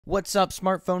What's up,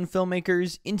 smartphone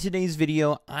filmmakers? In today's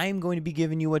video, I'm going to be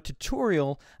giving you a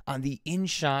tutorial on the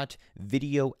InShot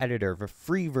Video Editor, the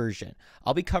free version.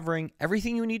 I'll be covering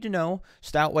everything you need to know,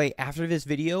 so that way after this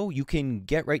video, you can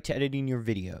get right to editing your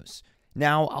videos.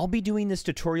 Now, I'll be doing this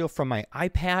tutorial from my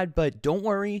iPad, but don't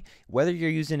worry, whether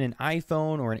you're using an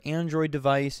iPhone or an Android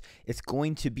device, it's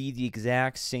going to be the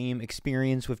exact same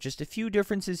experience with just a few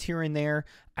differences here and there.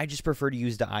 I just prefer to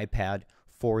use the iPad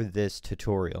for this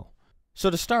tutorial. So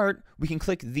to start, we can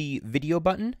click the video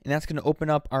button, and that's going to open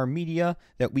up our media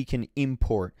that we can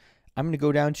import. I'm going to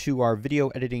go down to our video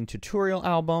editing tutorial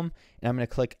album, and I'm going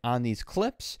to click on these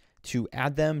clips to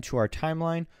add them to our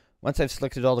timeline. Once I've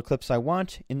selected all the clips I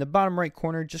want, in the bottom right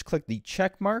corner, just click the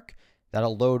check mark.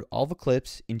 That'll load all the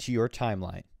clips into your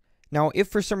timeline. Now, if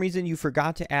for some reason you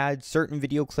forgot to add certain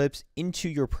video clips into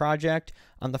your project,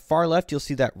 on the far left, you'll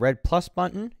see that red plus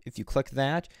button. If you click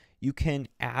that, you can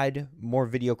add more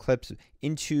video clips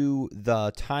into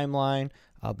the timeline,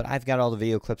 but I've got all the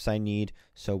video clips I need,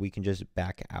 so we can just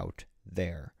back out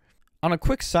there. On a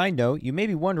quick side note, you may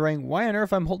be wondering why on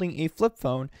earth I'm holding a flip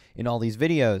phone in all these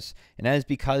videos, and that is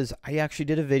because I actually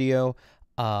did a video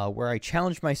where I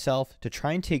challenged myself to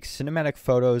try and take cinematic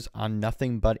photos on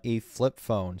nothing but a flip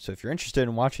phone. So if you're interested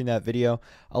in watching that video,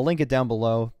 I'll link it down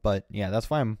below, but yeah,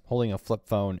 that's why I'm holding a flip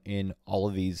phone in all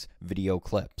of these video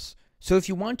clips. So if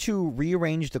you want to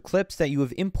rearrange the clips that you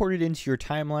have imported into your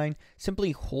timeline,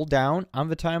 simply hold down on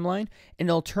the timeline and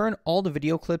it'll turn all the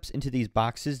video clips into these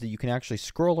boxes that you can actually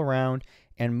scroll around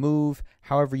and move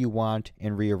however you want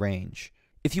and rearrange.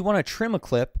 If you want to trim a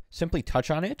clip, simply touch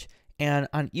on it, and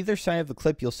on either side of the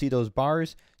clip you'll see those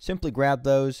bars. Simply grab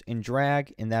those and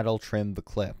drag, and that'll trim the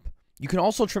clip. You can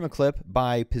also trim a clip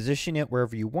by positioning it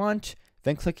wherever you want,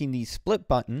 then clicking the split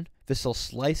button. This will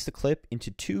slice the clip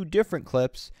into two different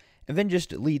clips, and then just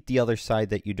delete the other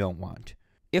side that you don't want.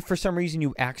 If for some reason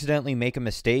you accidentally make a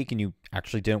mistake and you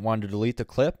actually didn't want to delete the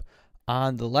clip,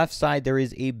 on the left side there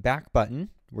is a back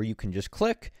button where you can just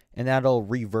click, and that'll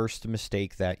reverse the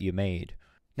mistake that you made.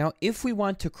 Now, if we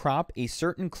want to crop a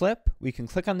certain clip, we can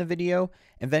click on the video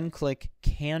and then click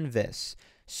Canvas.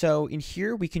 So in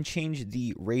here we can change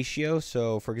the ratio.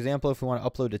 So for example, if we want to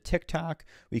upload to TikTok,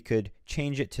 we could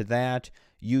change it to that,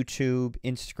 YouTube,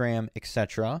 Instagram,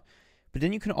 etc. But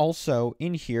then you can also,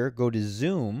 in here, go to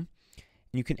zoom, and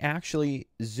you can actually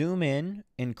zoom in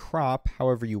and crop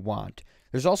however you want.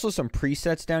 There's also some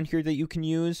presets down here that you can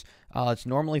use. It's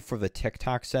normally for the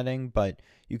TikTok setting, but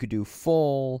you could do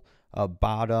full,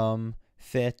 bottom,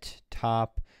 fit,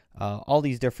 top, all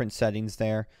these different settings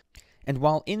there. And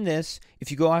while in this, if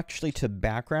you go actually to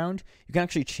background, you can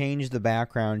actually change the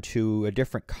background to a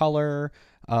different color,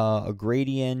 a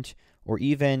gradient, or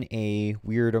even a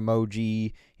weird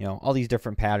emoji, all these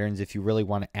different patterns if you really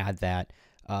want to add that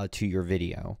to your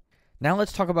video. Now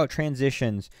let's talk about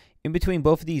transitions. In between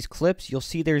both of these clips, you'll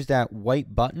see there's that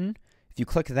white button. If you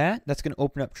click that, that's going to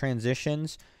open up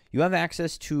transitions. You have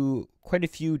access to quite a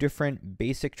few different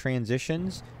basic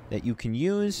transitions that you can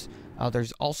use.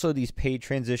 There's also these paid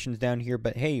transitions down here,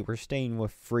 but hey, we're staying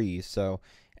with free. So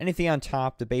anything on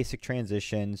top, the basic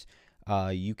transitions,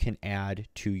 you can add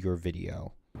to your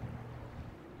video.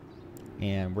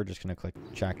 And we're just going to click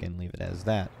check and leave it as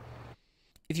that.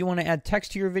 If you want to add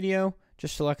text to your video,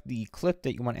 just select the clip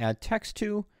that you want to add text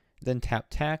to, then tap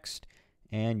text,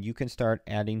 and you can start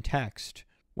adding text.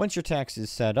 Once your text is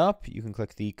set up, you can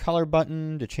click the color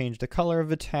button to change the color of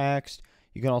the text.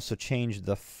 You can also change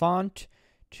the font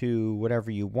to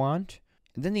whatever you want.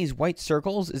 And then these white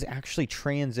circles is actually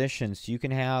transitions, so you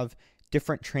can have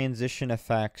different transition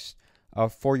effects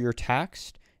for your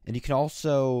text, and you can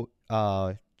also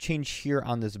change here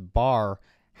on this bar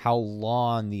how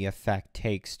long the effect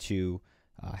takes to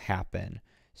happen.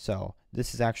 So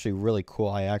this is actually really cool.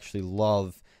 I actually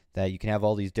love that you can have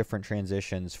all these different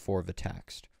transitions for the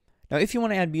text. Now, if you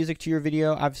want to add music to your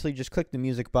video, obviously just click the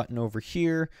music button over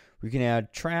here. You can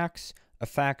add tracks,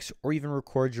 effects, or even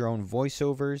record your own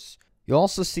voiceovers. You'll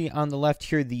also see on the left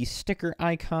here the sticker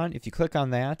icon. If you click on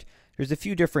that, there's a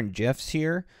few different GIFs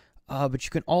here, but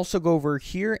you can also go over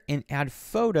here and add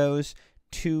photos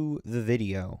to the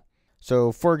video.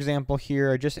 So for example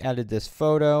here, I just added this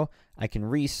photo. I can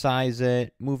resize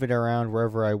it, move it around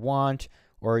wherever I want,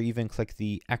 or even click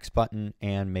the X button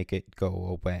and make it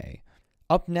go away.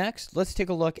 Up next, let's take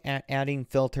a look at adding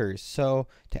filters. So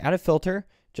to add a filter,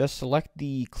 just select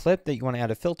the clip that you want to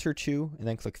add a filter to, and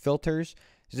then click filters.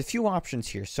 There's a few options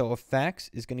here. So effects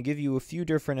is going to give you a few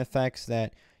different effects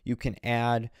that you can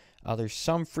add. There's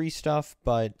some free stuff,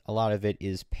 but a lot of it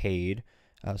is paid.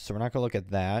 So we're not going to look at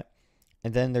that.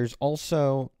 And then there's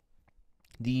also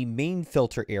the main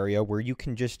filter area where you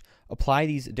can just apply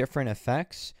these different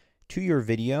effects to your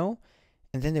video.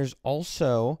 And then there's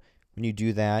also, when you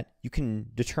do that, you can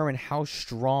determine how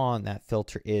strong that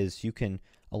filter is. You can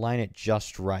align it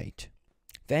just right.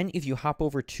 Then if you hop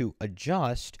over to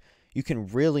adjust, you can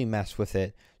really mess with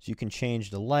it. So you can change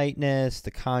the lightness,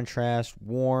 the contrast,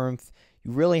 warmth.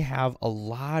 You really have a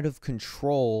lot of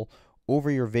control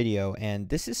over your video, and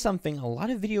this is something a lot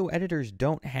of video editors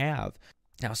don't have.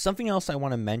 Now, something else I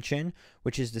want to mention,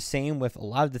 which is the same with a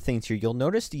lot of the things here, you'll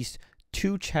notice these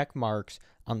 2 check marks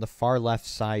on the far left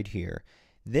side here.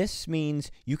 This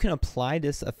means you can apply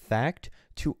this effect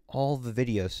to all the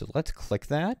videos. So let's click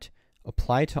that,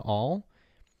 apply to all,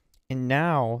 and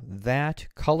now that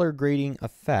color grading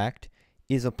effect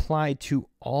is applied to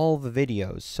all the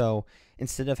videos. So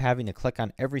instead of having to click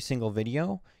on every single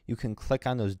video, you can click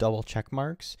on those double check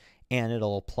marks and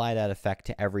it'll apply that effect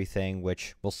to everything,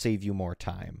 which will save you more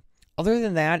time. Other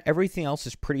than that, everything else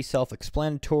is pretty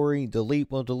self-explanatory. Delete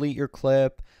will delete your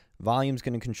clip. Volume's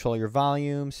going to control your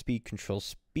volume. Speed controls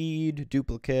speed.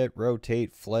 Duplicate,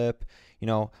 rotate, flip. You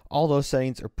know, all those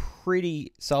settings are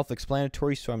pretty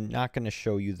self-explanatory, so I'm not going to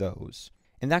show you those.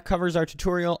 And that covers our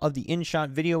tutorial of the InShot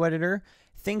Video Editor.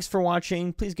 Thanks for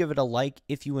watching. Please give it a like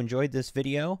if you enjoyed this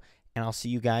video, and I'll see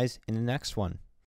you guys in the next one.